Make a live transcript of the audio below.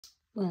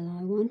Well,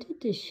 I wanted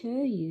to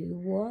show you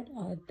what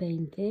I've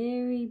been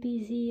very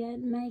busy at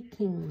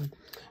making,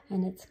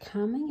 and it's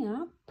coming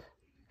up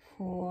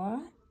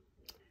for,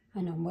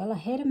 and I'm well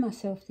ahead of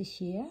myself this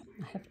year,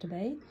 I have to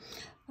be,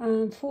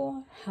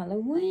 for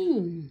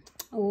Halloween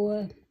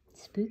or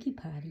spooky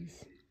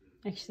parties.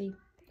 Actually,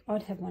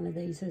 I'd have one of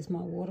these as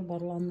my water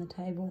bottle on the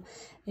table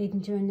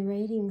even during the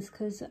readings,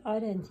 because I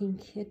don't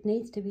think it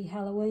needs to be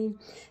Halloween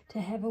to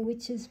have a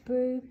witch's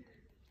brew.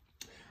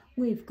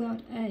 We've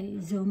got a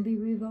zombie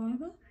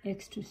reviver,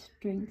 extra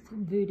strength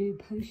voodoo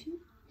potion,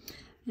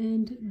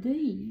 and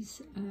these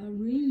are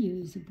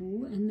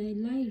reusable and they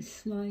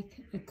lace like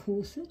a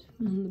corset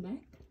on the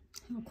back.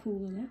 How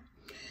cool are that?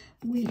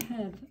 We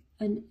have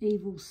an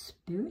evil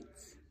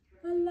spirits.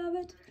 I love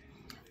it.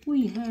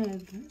 We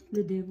have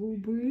the devil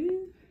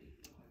brew.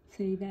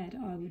 See that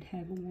I would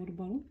have a water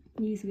bottle.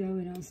 Years ago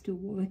when I was still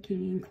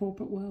working in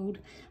corporate world,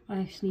 I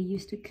actually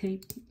used to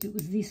keep, it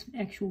was this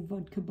actual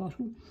vodka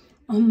bottle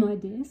on my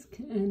desk,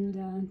 and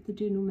the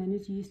general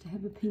manager used to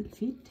have a pink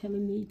fit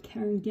telling me,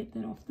 Karen, get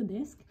that off the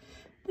desk.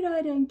 But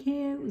I don't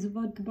care, it was a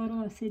vodka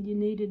bottle. I said you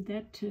needed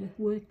that to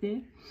work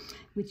there,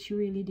 which you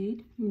really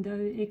did,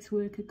 though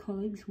ex-worker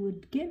colleagues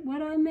would get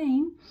what I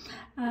mean.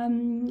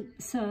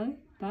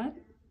 But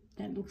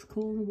that looks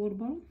cool in the water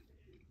bottle.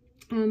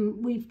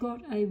 We've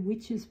got a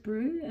witch's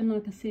brew, and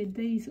like I said,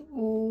 these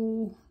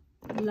all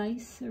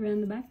lace around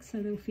the back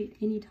so they'll fit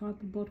any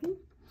type of bottle.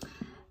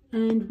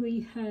 And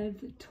we have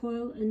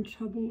Toil and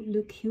Trouble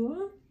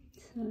liqueur,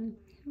 so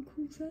how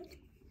cool is that?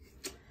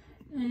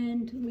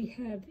 And we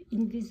have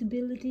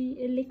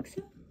Invisibility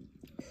elixir,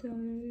 so,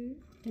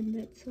 and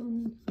that's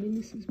on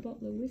Linus's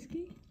bottle of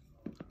whiskey.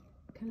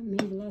 Can't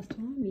remember last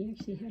time we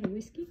actually had a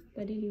whiskey,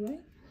 but anyway.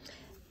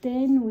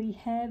 Then we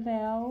have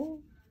our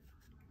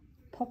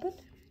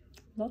poppet.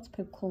 Lots of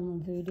people call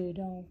them a voodoo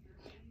doll,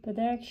 but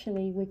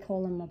actually we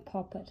call them a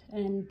poppet,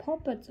 and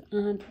poppets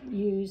aren't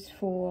used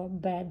for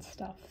bad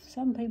stuff.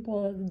 Some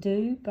people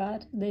do,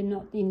 but they're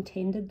not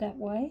intended that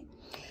way.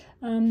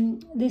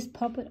 This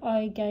poppet,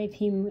 I gave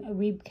him a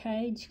rib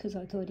cage because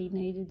I thought he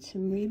needed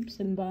some ribs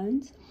and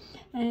bones,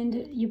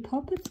 and your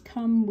poppets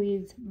come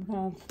with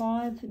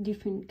 5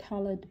 different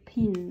coloured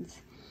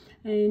pins,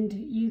 and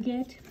you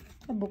get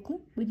a booklet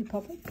with your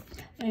poppet,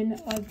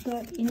 and I've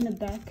got in the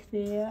back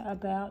there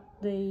about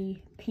the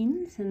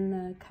pins and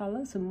the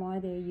colours and why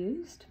they're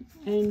used.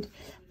 And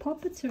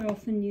poppets are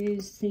often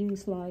used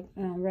things like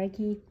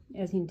Reiki,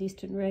 as in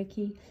distant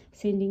Reiki,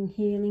 sending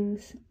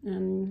healings,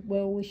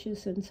 well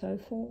wishes and so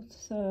forth.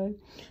 So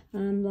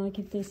like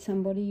if there's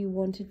somebody you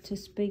wanted to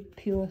speak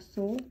pure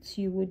thoughts,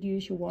 you would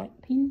use your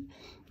white pin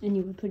and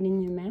you would put it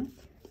in your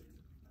mouth.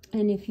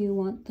 And if you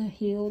want to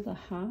heal the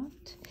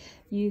heart,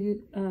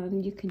 you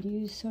could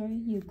use,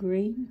 your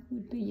green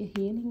would be your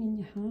healing in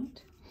your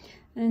heart,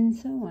 and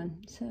so on.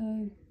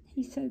 So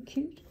he's so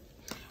cute.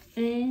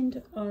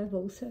 And I've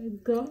also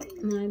got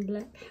my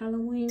black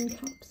Halloween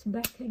cups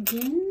back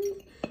again,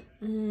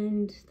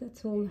 and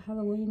that's all the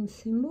Halloween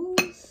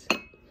symbols.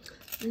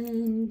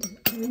 And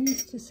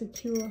ones to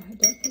secure, I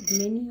don't think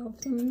many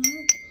of them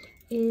though,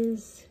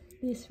 is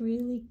this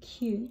really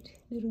cute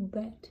little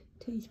bat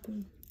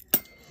teaspoon.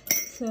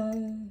 So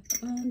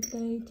aren't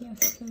they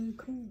just so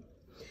cool?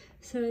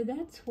 So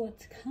that's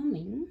what's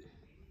coming,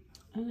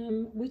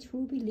 which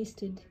will be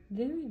listed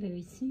very,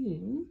 very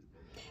soon,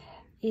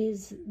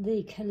 is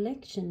the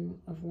collection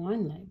of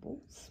wine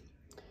labels,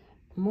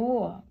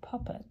 more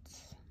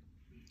poppets,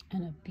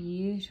 and a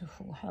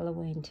beautiful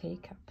Halloween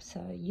teacup.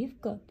 So you've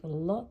got the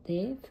lot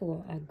there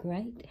for a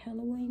great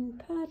Halloween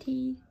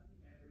party.